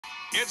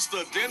It's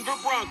the Denver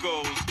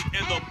Broncos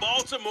and the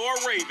Baltimore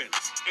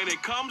Ravens, and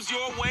it comes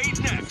your way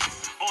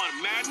next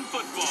on Madden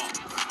Football.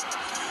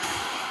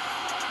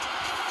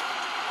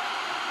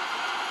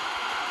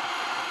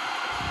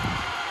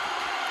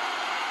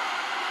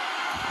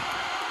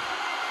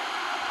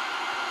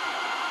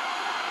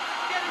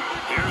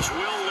 Here's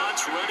Will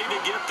Lutz ready to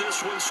get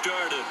this one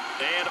started.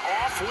 And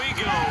off we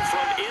go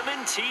from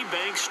M&T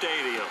Bank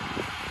Stadium.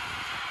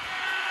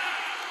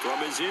 From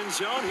his end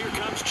zone, here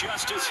comes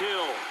Justice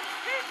Hill.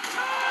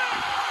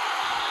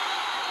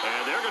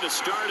 And they're going to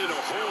start in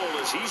a hole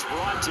as he's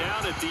brought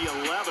down at the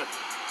 11th.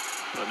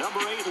 Number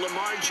 8,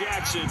 Lamar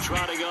Jackson,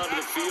 trotting onto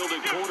the field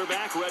at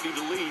quarterback, ready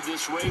to lead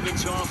this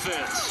Ravens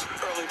offense.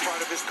 Early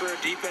part of his career,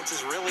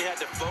 defenses really had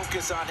to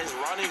focus on his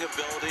running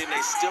ability, and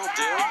they still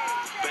do.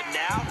 But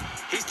now,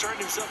 he's turned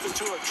himself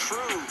into a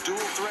true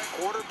dual-threat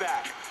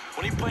quarterback.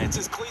 When he plants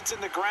his cleats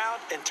in the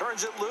ground and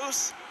turns it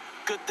loose,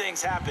 good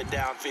things happen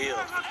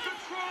downfield.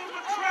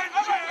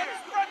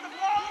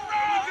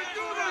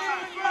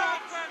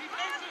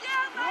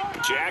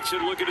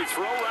 Jackson looking to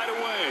throw right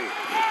away.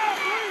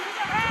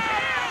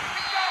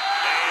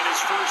 And his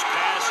first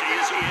pass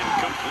is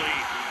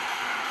incomplete.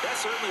 That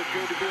certainly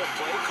appeared to be a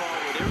play call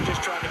where they were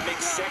just trying to make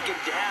second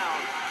down,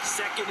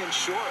 second and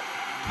short.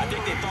 I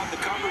think they thought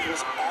the coverage was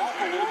off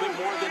a little bit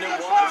more than it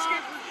was.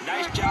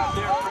 Nice job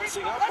there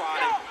pressing up on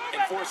it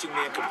and forcing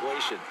the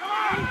incompletion.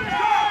 Now,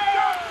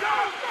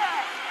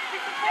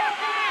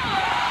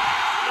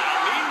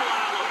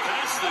 meanwhile, a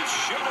pass that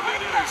should have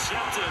been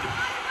intercepted,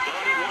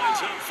 but it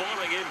winds up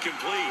falling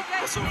incomplete.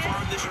 Well, so far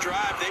in this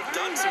drive, they've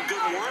done some good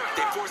work.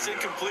 They force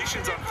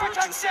incompletions on first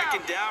and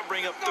second down,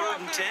 bring up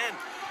 3rd and 10.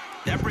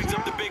 That brings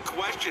up the big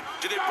question.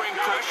 Do they bring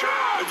pressure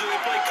or do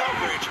they play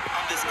coverage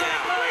on this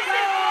down?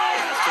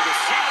 Pass to the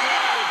seat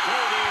line and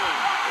pulled in.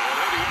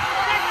 And Eddie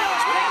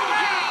Allen's able to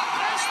get it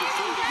past the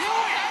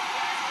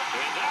 35.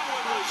 And that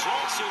one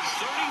results in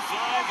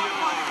 35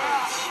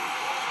 yards.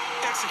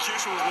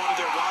 Execution was one of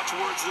their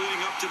watchwords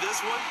leading up to this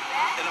one.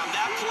 And on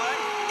that play,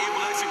 able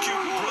to execute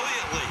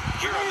brilliantly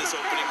here on this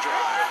opening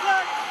drive.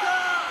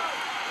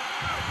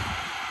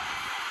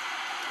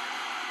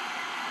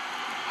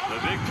 The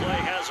big play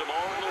has him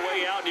all the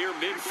way out near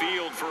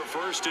midfield for a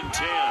 1st and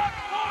 10.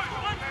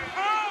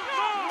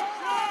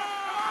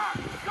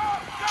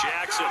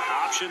 Jackson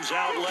options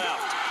out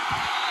left.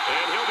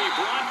 And he'll be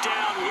brought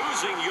down,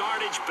 losing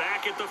yardage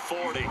back at the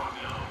 40.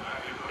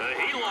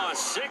 He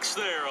lost 6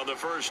 there on the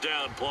first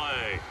down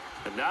play.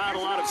 And not a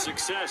lot of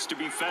success to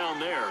be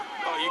found there.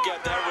 Oh, you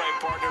got that right,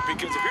 partner,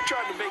 because if you're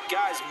trying to make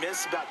guys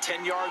miss about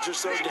 10 yards or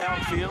so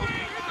downfield,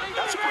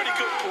 that's a pretty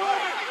good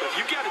play. But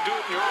if you got to do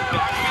it in your own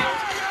backfield,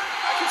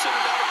 I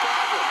consider that a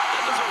problem.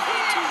 That doesn't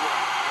work too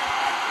well.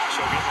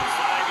 So give him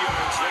 5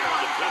 yards there on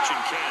the pitch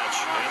and catch.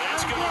 And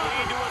that's going to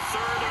lead to a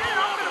 3rd and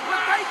 11.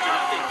 And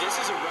I think this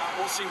is a route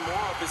we'll see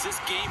more of as this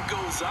game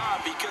goes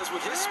on, because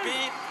with his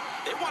speed,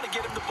 they want to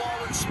get him the ball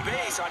in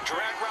space on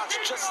drag routes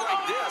just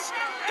like this.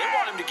 They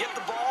want him to get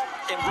the ball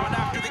and run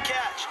after the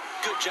catch.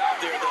 Good job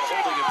there, though,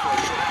 holding him for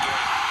a short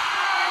game.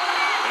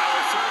 Now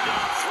a 3rd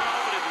down throw,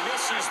 but it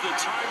misses the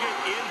target,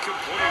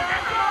 incomplete.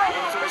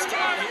 One first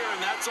down here,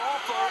 and that's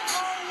all, folks.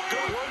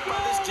 Good work by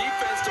this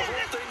defense to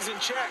hold things in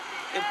check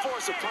and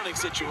force a punting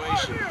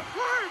situation.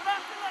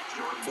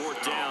 4th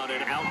down,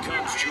 and out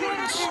comes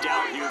Jordan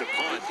Stout here to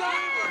punt.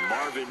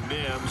 Marvin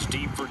Mims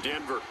deep for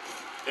Denver.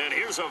 And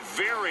here's a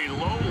very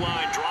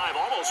low-line drive,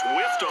 almost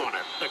whiffed on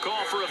it. The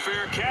call for a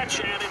fair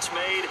catch, and it's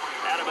made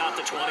at about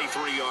the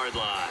 23-yard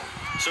line.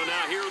 So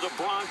now here are the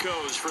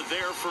Broncos for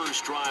their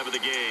first drive of the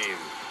game.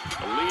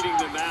 Leading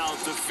them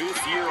out, the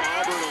 5th-year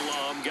Auburn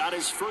alum got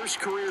his first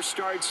career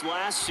starts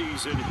last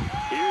season.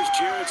 Here's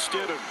Jarrett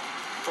Stidham.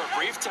 For a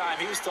brief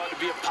time, he was thought to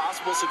be a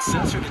possible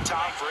successor to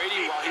Tom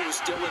Brady while he was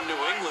still in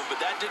New England,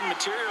 but that didn't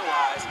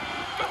materialize.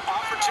 But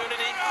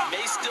opportunity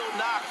may still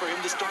knock for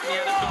him to start in the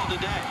NFL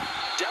today.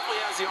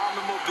 Definitely has the arm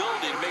and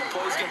mobility to make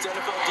plays against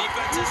NFL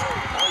defenses.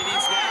 All he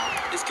needs now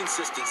is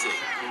consistency.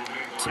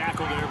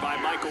 Tackle there by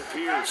Michael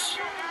Pierce.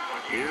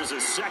 Here's a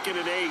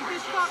 2nd and 8.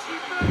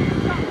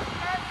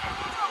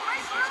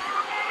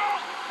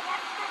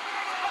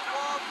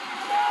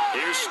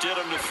 Here's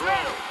Stidham to throw.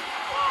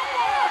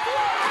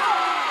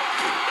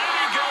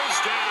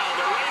 Down.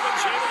 The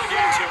Ravens able to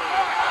get to him.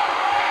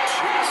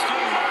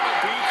 Justin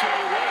Madubuike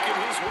working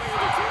his way to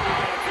the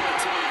quarterback for the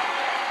team.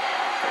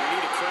 They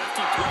need a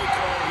crafty play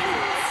call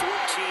here.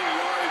 14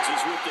 yards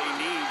is what they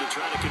need to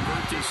try to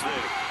convert this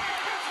thing.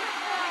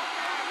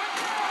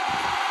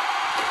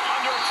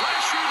 Under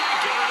pressure, they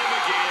got him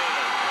again.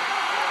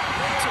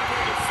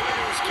 Multiple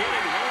defenders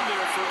getting home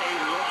there for a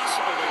loss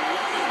of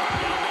 11.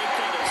 They'll make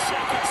that a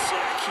 2nd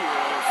sack here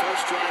on their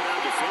first drive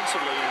out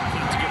defensively. And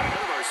not to get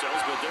ahead of ourselves,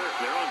 but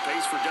they're on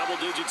pace for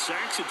double-digit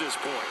sacks at this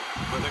point.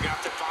 But they're going to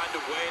have to find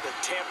a way to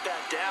tamp that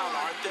down,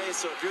 aren't they?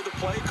 So if you're the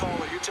play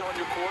caller, you're telling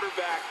your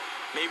quarterback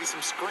maybe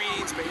some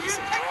screens, maybe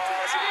some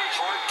draws,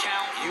 hard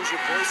count, use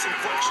your voice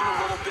inflection a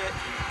little bit,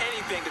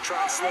 anything to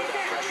try and slow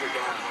that pressure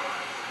down.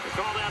 They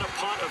call that a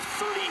punt of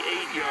 38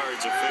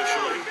 yards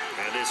officially.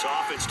 And this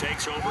offense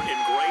takes over in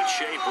great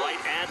shape right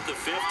at the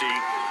 50,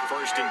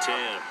 1st and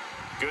 10.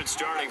 Good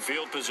starting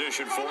field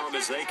position for them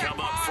as they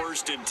come up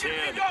 1st and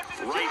 10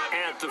 right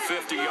at the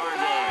 50-yard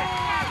line.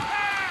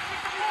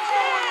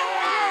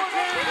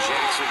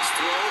 Jackson's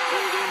throw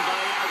pulled in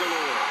by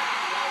Aguilar.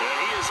 And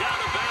he is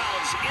out of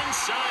bounds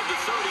inside the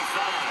 35.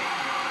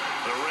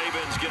 The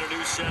Ravens get a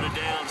new set of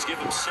downs, give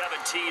them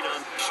 17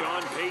 on.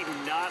 Sean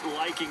Payton not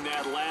liking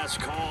that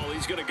last call.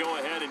 He's going to go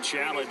ahead and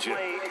challenge it.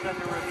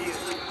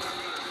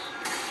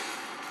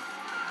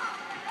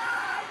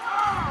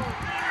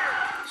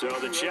 So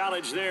the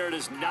challenge there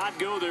does not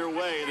go their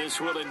way. This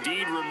will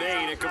indeed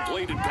remain a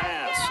completed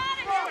pass.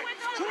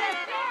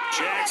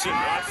 Jackson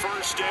on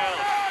 1st down.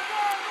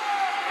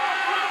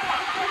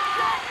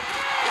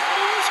 That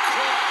is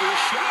caught with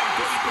Sean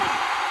Payton.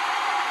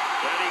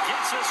 And he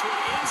gets this one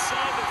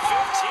inside the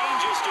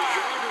 15, just a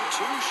yard or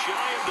two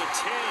shy of the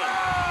 10.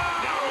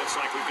 Now it looks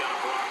like we've got a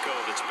Bronco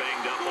that's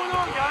banged up on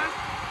the play.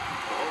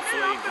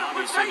 Hopefully,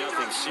 obviously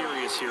nothing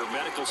serious here.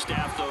 Medical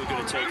staff, though, going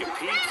to take a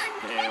peek,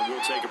 and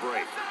we'll take a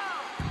break.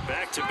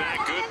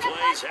 Back-to-back good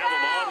plays have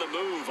him on the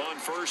move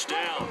on 1st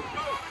down.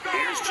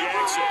 Here's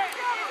Jackson.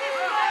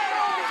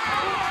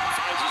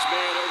 Finds his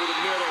man over the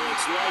middle.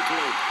 It's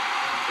likely.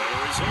 The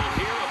result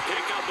here, a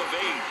pickup of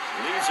 8.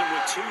 Leaves him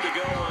with 2 to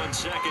go on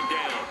 2nd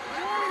down.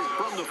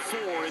 From the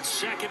 4, it's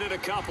 2nd and a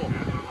couple. And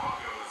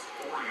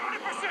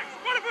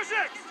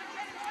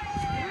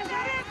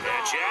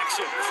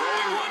Jackson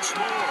throwing once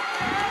more.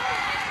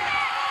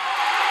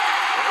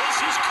 This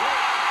is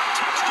caught.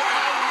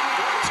 Touchdown.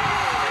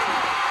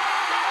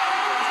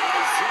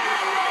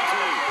 Isaiah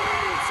Likely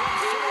from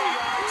 4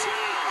 yards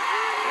out.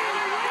 And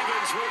the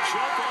Ravens will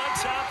jump on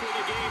top with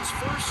the game's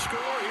first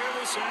score here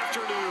this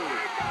afternoon.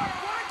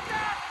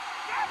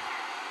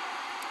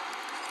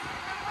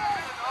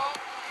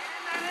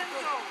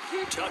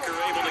 Tucker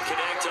able to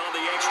connect on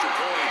the extra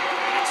point.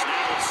 It's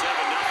now a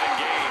 7-0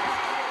 game.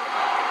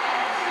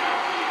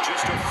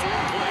 Just a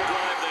 4-play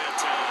drive that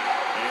time.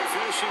 And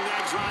finishing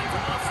that drive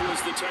off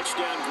was the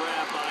touchdown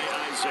grab by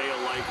Isaiah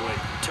Likely.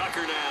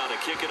 Tucker now to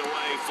kick it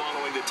away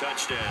following the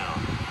touchdown.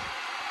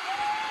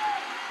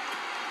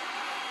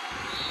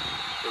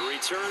 The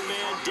return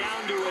man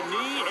down to a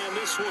knee, and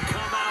this will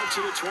come out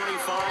to the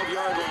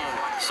 25-yard line.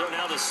 So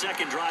now the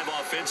 2nd drive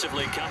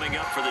offensively coming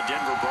up for the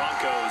Denver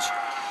Broncos.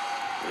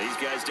 These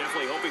guys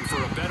definitely hoping for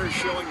a better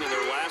showing than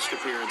their last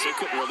appearance. They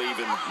couldn't really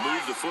even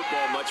move the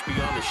football much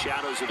beyond the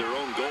shadows of their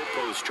own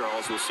goalpost,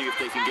 Charles. We'll see if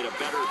they can get a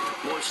better,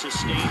 more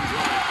sustained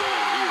drive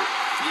going here.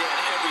 Yeah,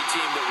 and every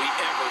team that we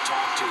ever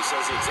talk to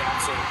says the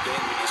exact same thing.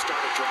 When you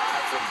start a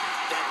drive from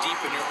that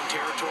deep in your own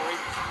territory,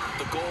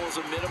 the goal is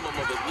a minimum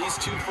of at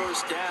least 2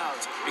 first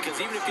downs. Because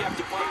even if you have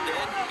to punt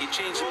then, you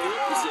change the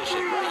field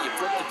position, right? You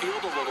flip the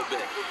field a little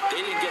bit.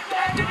 They didn't get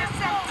that done.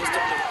 This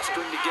time they want to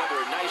string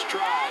together a nice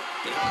drive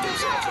and help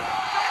themselves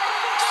out.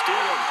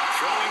 Still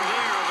throwing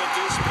there, but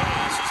this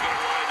pass is going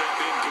to wind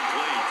up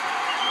incomplete.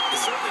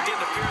 It certainly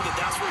didn't appear that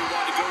that's where he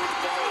wanted to go with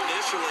the ball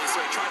initially, so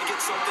he tried to get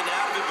something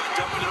out of it by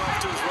dumping it off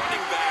to his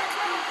running back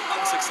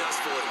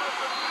unsuccessfully.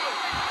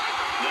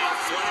 Now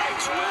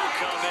flags will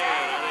come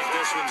in. I think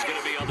this one's going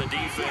to be on the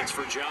defense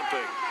for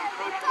jumping.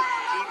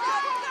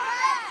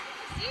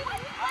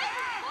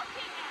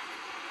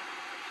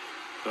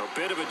 A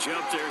bit of a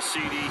jump there,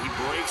 CD. He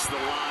breaks the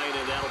line,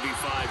 and that'll be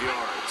 5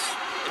 yards.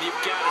 And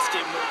you've got to stay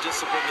more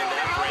disciplined than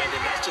that,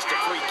 Brandon. That's just a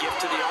free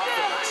gift to the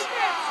offense.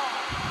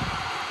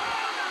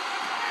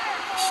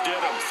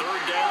 Stidham,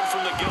 3rd down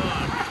from the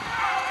gun.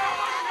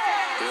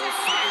 He'll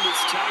find his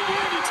tight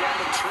end. It's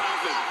Adam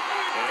Troutman.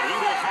 And he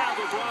will have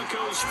the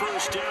Broncos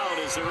 1st down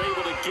as they're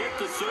able to get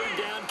the 3rd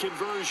down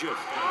conversion.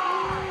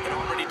 And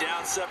already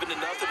down 7-0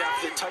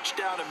 after the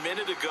touchdown a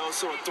minute ago,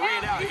 so a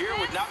 3-and-out here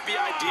would not be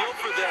ideal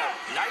for them.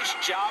 Nice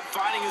job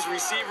finding his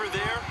receiver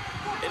there,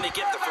 and they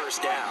get the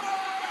 1st down.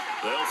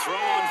 They'll throw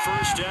on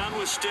 1st down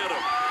with Stidham.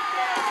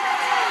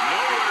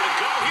 Nowhere to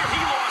go here.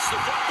 He lost the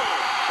football.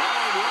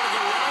 And one of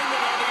the linemen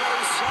on the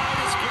other side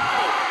has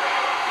got it.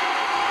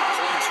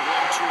 Points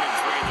 1, 2, and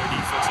 3 in their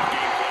defensive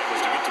game plan was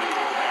to get to the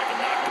quarterback and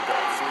knock the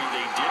ball free.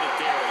 They did it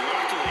there.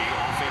 Luckily,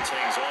 offense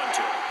hangs on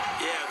to it.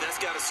 Yeah, that's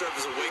got to serve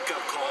as a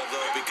wake-up call,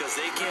 though, because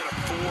they can't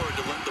afford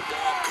to let the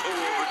ball go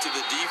over to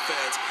the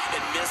defense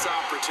and miss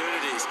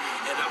opportunities.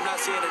 And I'm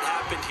not saying it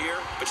happened here,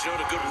 but you know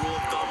what a good rule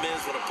of thumb is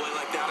when a play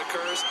like that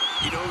occurs?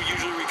 You know who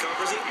usually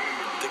recovers it?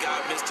 The guy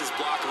who missed his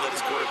block and let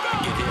his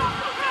quarterback get hit.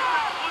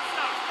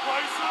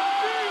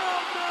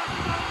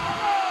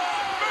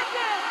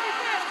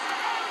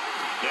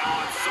 Now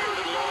on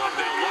 3rd and long,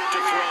 they'll look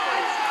to throw.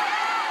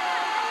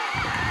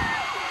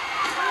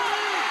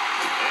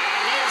 And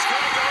he is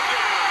going to go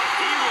down.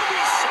 He will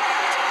be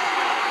sacked on the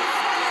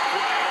final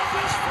play of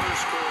this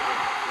 1st quarter.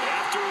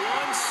 After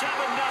 1-7-0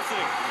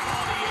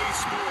 on the A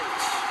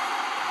Sports.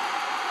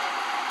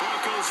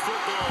 Broncos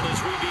football as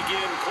we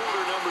begin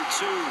quarter number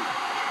 2.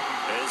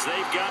 As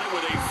they've got it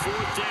with a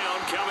 4th down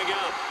coming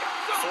up.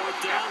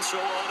 4th down,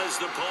 so on is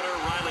the punter,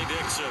 Riley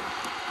Dixon.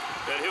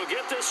 And he'll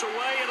get this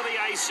away into the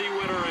icy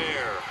winter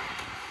air.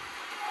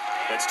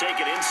 Let's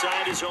take it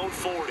inside his own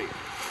 40. 35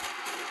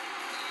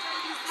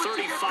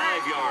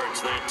 yards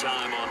that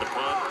time on the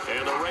punt.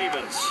 And the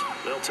Ravens,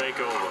 they'll take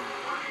over.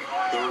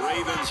 The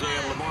Ravens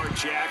and Lamar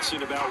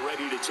Jackson about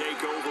ready to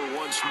take over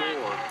once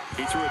more.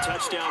 He threw a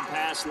touchdown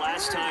pass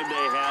last time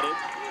they had it.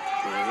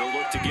 And they'll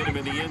look to get him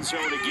in the end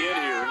zone again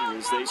here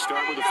as they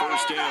start with the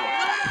first down.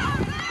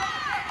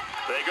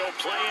 They go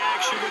play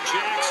action with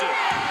Jackson.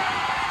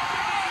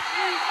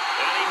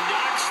 And he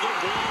knocks the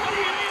ball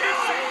away and it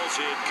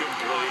falls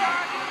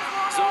incomplete.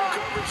 Zone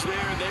coverage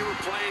there, and they were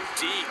playing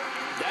deep.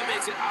 That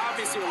makes it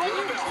obviously a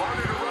little bit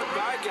harder to run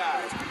by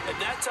guys. At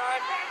that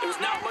time, there was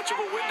not much of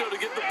a window to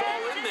get the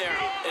ball in there,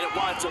 and it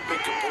winds up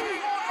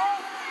incomplete.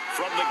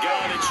 From the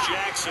gun, it's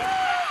Jackson.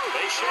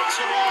 They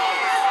shakes him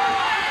off.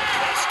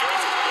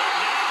 Escapes, but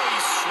now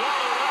he's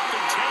swallowed up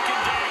and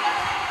taken down.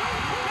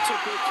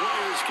 Multiple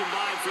players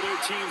combined for their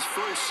team's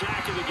first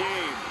sack of the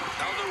game.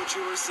 I don't know what you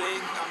were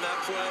seeing on that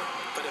play,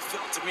 but it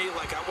felt to me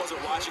like I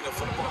wasn't watching a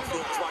football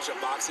field. I was watching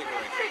a boxing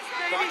ring. He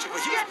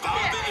was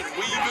bobbing and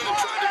weaving and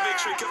trying to make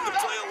sure he kept the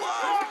play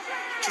alive.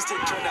 Just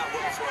didn't turn out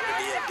well for him in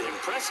the end, did it?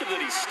 Impressive that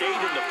he stayed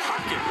in the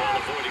pocket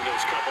while avoiding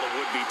those couple of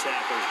would-be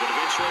tacklers, but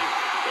eventually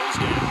goes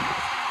down.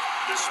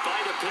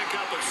 Despite a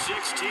pickup of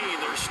 16,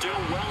 they're still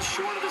well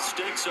short of the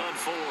sticks on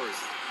fourth.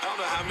 I don't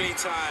know how many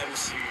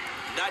times,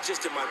 not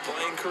just in my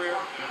playing career,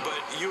 but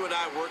you and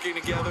I working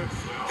together,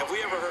 have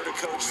we ever heard a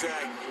coach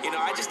say, you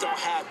know, I just don't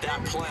have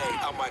that play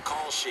on my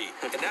call sheet.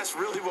 And that's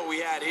really what we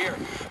had here.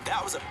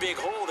 That was a big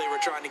hole they were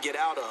trying to get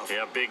out of.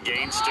 Yeah, big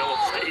gain, still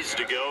a ways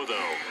to go,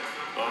 though.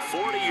 A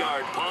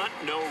 40-yard punt,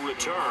 no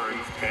return.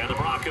 And the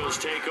Broncos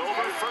take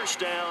over, first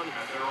down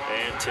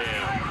and 10.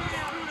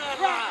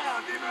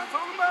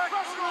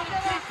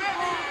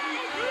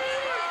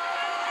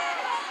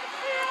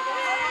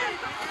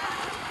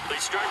 They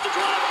start the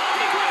drive on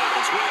the ground.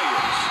 It's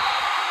Williams.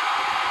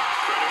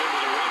 Credited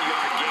with a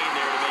 1-yard gain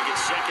there to make it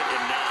 2nd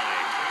and 9.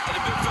 And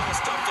the big fella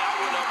stuffed that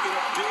one up in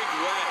a big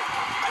way.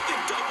 I think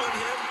doubling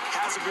him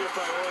has to be a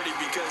priority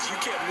because you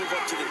can't move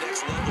up to the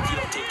next level if you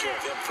don't take care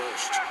of him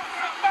first.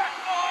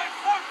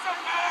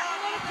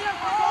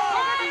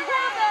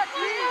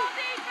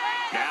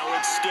 Now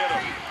it's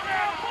Stidham.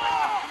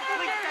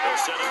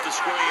 They'll set up the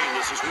screen.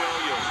 This is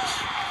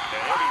Williams. And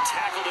he'll be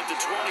tackled at the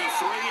 23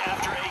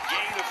 after a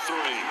gain of 3.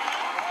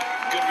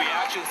 Good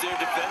reactions there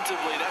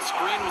defensively. That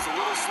screen was a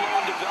little slow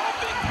in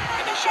developing,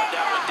 and they shut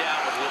that one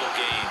down with little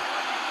gain.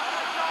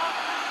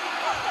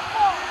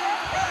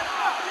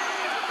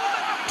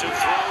 To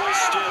throw is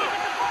Stidham.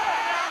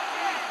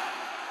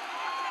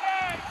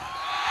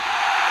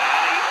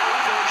 And he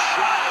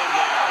overshot him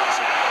there.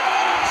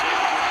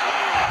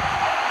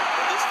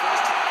 This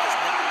first half has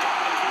not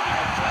gone according to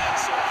plan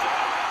so far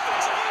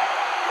offensively,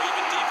 or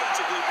even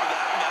defensively for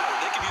that matter.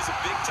 They could use a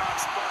big-time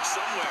spark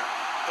somewhere,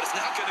 but it's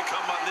not going to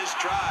come on this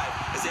drive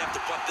as they have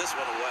to punt this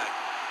one away.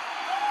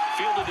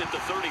 Fielded at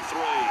the 33.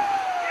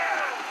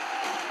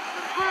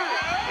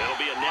 It'll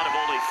be a net of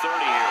only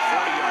 30 here.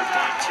 40-yard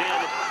punt, 10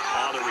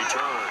 on the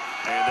return.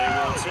 And they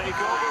will take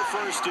over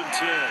first and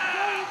 10.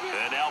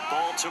 And now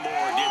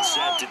Baltimore gets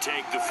set to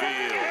take the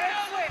field.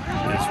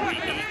 As we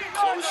get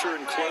closer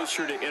and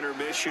closer to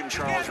intermission,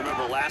 Charles,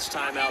 remember last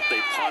time out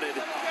they punted.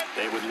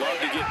 They would love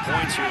to get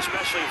points here,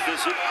 especially if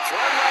this throw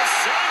left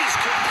side is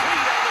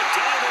complete on the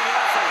diving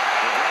effort.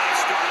 The drive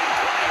starting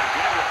play,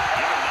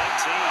 give him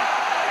 19.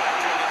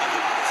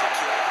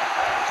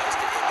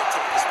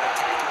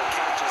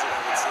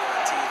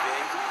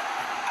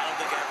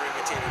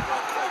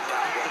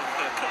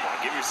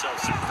 Give yourself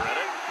some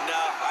credit.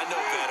 No, I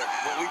know better.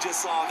 What we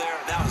just saw there,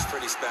 that was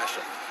pretty special.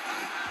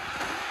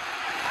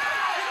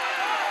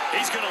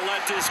 He's going to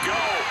let this go.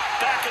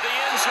 Back of the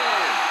end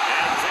zone.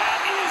 And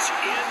that is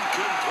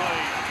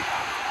incomplete.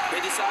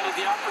 They decided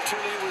the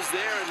opportunity was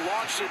there and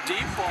launched a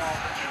deep ball,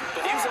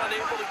 but he was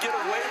unable to get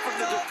away from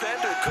the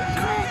defender.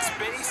 Couldn't create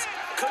space,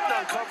 couldn't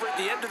uncover at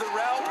the end of the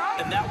route,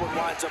 and that one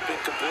winds up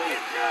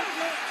incomplete.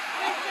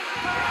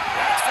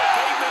 That's the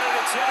pavement,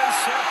 and it's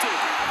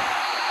intercepted.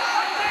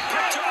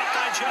 Picked up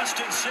by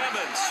Justin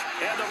Simmons.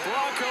 And the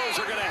Broncos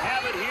are going to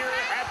have it here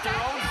at their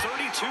own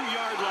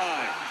 32-yard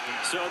line.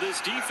 So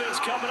this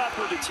defense coming up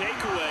with a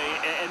takeaway,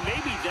 and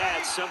maybe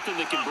that's something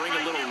that can bring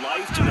a little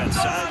life to that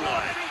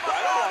sideline.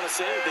 I don't want to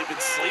say that they've been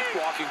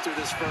sleepwalking through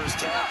this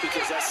first half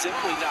because that's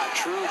simply not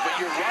true, but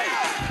you're right.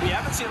 We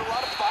haven't seen a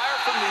lot of fire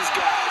from these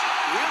guys,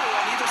 really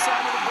on either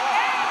side of the ball.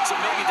 So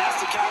maybe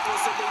that's the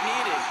catalyst that they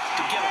needed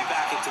to get them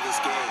back into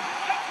this game.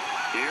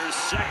 Here's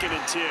 2nd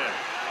and 10.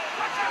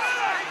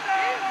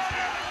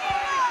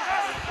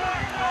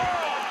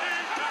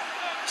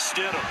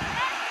 Stidham.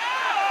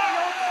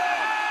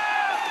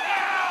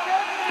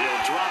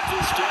 He'll drop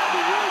this down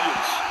to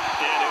Williams,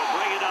 and he'll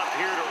bring it up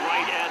here to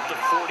right at the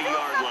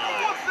 40-yard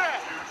line.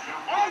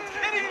 Are you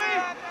kidding me?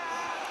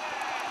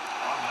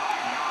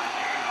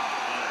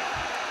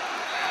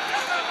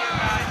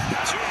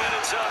 2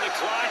 minutes on the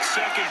clock,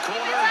 second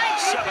quarter,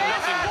 7-0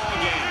 ball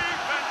game.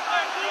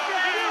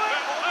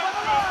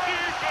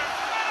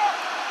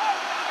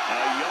 A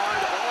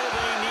yard all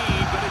they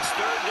need, but it's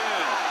 3rd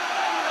down.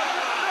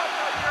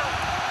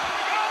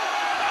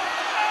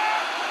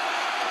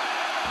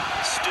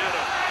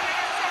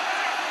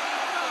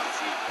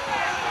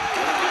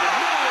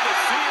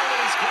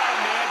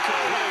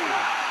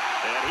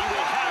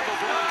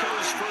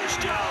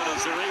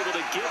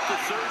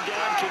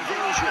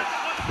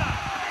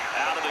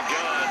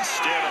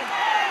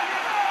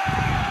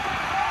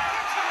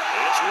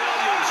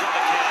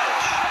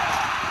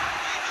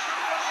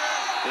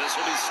 This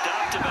will be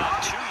stopped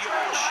about 2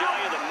 yards shy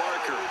of the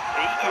marker.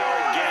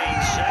 8-yard gain,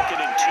 2nd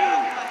and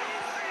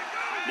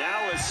 2. Now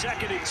a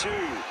 2nd and 2.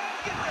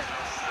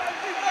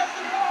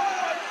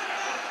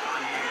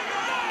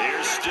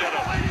 Here's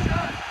Stidham.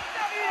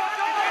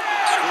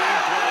 Screen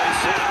play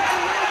set up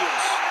for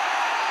Williams.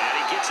 And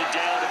he gets it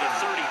down to the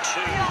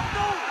 32.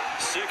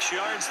 6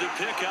 yards to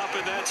pick up,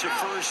 and that's a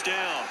first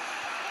down.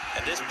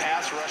 And this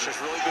pass rush has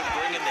really been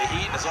bringing the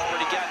heat. Has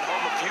already gotten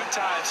home a few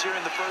times here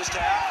in the first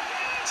half.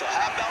 So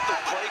how about the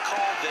play call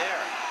there?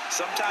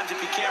 Sometimes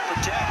if you can't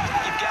protect,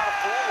 you've got to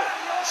fool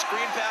them.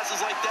 Screen passes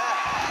like that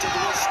take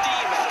a little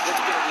steam out of what's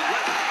been a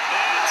relentless.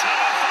 And Tom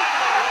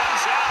finally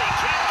runs out. He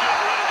can't get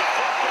rid of the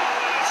football,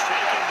 and he's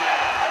taken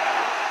down.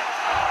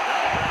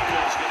 Now the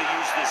Broncos going to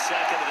use the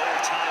second of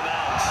their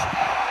timeouts.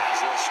 As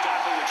they'll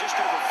stop it with just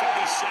over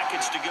 40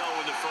 seconds to go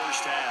in the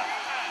first half.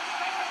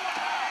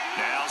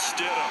 Now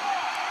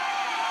Stidham.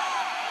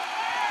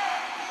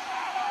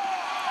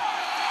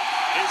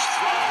 His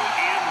throw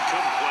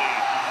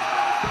incomplete.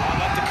 I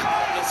like the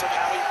calmness of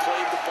how he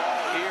played the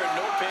ball here.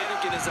 No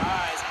panic in his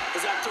eyes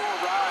as that throw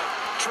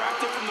arrived.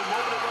 Tracked it from the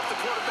moment it left the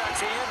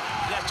quarterback's hand.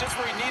 And that's just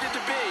where he needed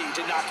to be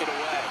to knock it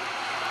away.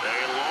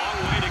 A long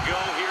way to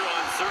go here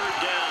on 3rd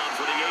down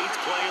for the 8th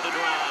play of the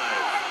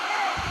drive.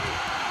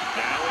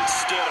 Now it's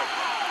Stidham.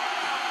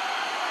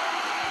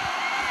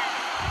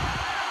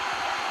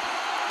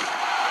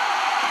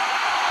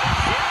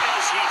 Hit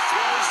as he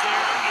throws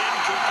there,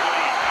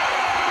 incomplete.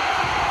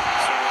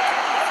 So a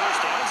couple of first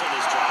downs on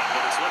this drive,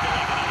 but it's looking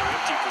like another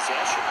empty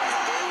possession.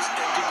 And those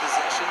empty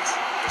possessions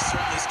are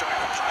certainly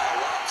starting to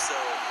pile up. So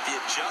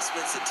the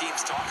adjustments that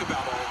teams talk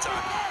about all the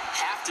time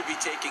have to be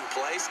taking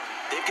place.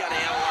 They've got to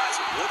analyze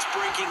what's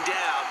breaking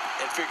down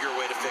and figure a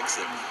way to fix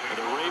it.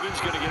 And the Ravens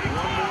going to get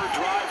one more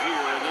drive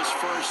here in this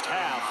first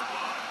half.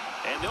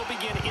 And they'll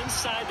begin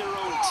inside their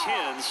own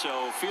 10,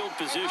 so field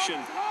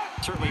position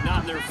certainly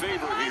not in their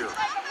favor here.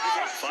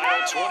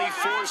 Final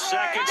 24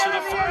 seconds of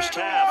the first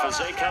half as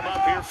they come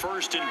up here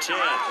 1st and 10. A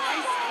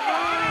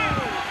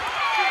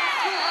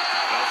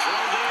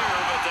throw there,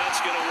 but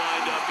that's going to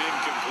wind up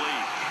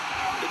incomplete.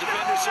 The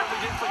defender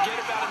certainly didn't forget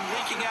about him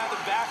leaking out of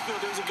the backfield.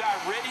 There was a guy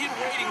ready and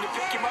waiting to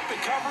pick him up in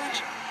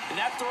coverage, and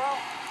that throw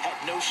had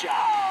no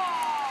shot.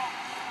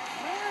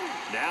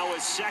 Now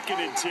a 2nd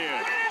and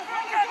 10.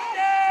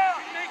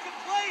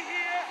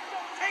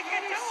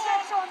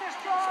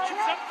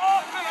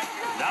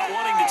 Not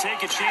wanting to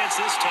take a chance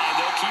this time,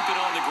 they'll keep it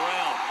on the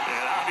ground.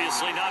 And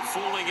obviously not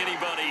fooling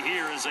anybody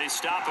here as they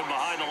stop him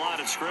behind the line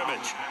of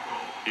scrimmage.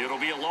 It'll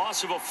be a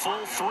loss of a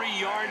full 3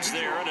 yards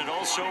there, and it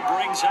also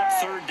brings up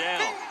 3rd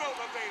down.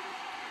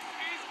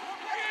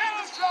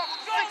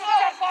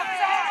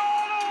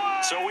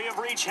 So we have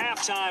reached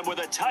halftime with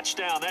a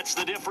touchdown. That's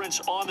the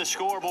difference on the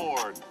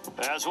scoreboard.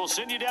 As we'll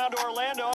send you down to Orlando.